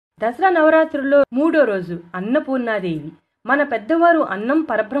దసరా నవరాత్రుల్లో 3వ రోజు అన్నపూర్ణాదేవి. మన పెద్దవారు అన్నం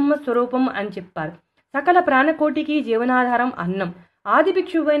పరబ్రహ్మ స్వరూపం అని చెప్పారు. సకల ప్రాణకోటికి జీవనాధారం అన్నం. ఆది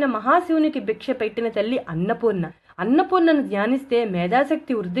భిక్షువైన మహాశివునికి భిక్ష పెట్టిన తల్లి అన్నపూర్ణ. అన్నపూర్ణను ధ్యానిస్తే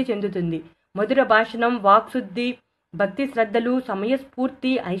మేధాశక్తి వృద్ధి చెందుతుంది. మధుర భాషణం, వాక్శుద్ధి, భక్తి శ్రద్ధలు,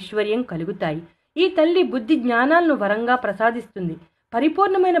 సమయస్ఫూర్తి, ఐశ్వర్యం కలుగుతాయి. ఈ తల్లి బుద్ధి జ్ఞానాలను వరంగా ప్రసాదిస్తుంది.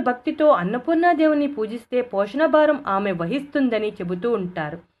 పరిపూర్ణమైన భక్తితో అన్నపూర్ణాదేవిని పూజిస్తే పోషణ భారం ఆమె వహిస్తుందని చెబుతూ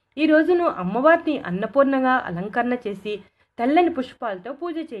ఉంటారు. ఈ రోజును అమ్మవారిని అన్నపూర్ణగా అలంకరణ చేసి తెల్లని పుష్పాలతో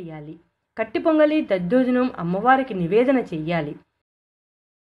పూజ చేయాలి. కట్టి పొంగలి, దద్దోజనం అమ్మవారికి నివేదన చెయ్యాలి.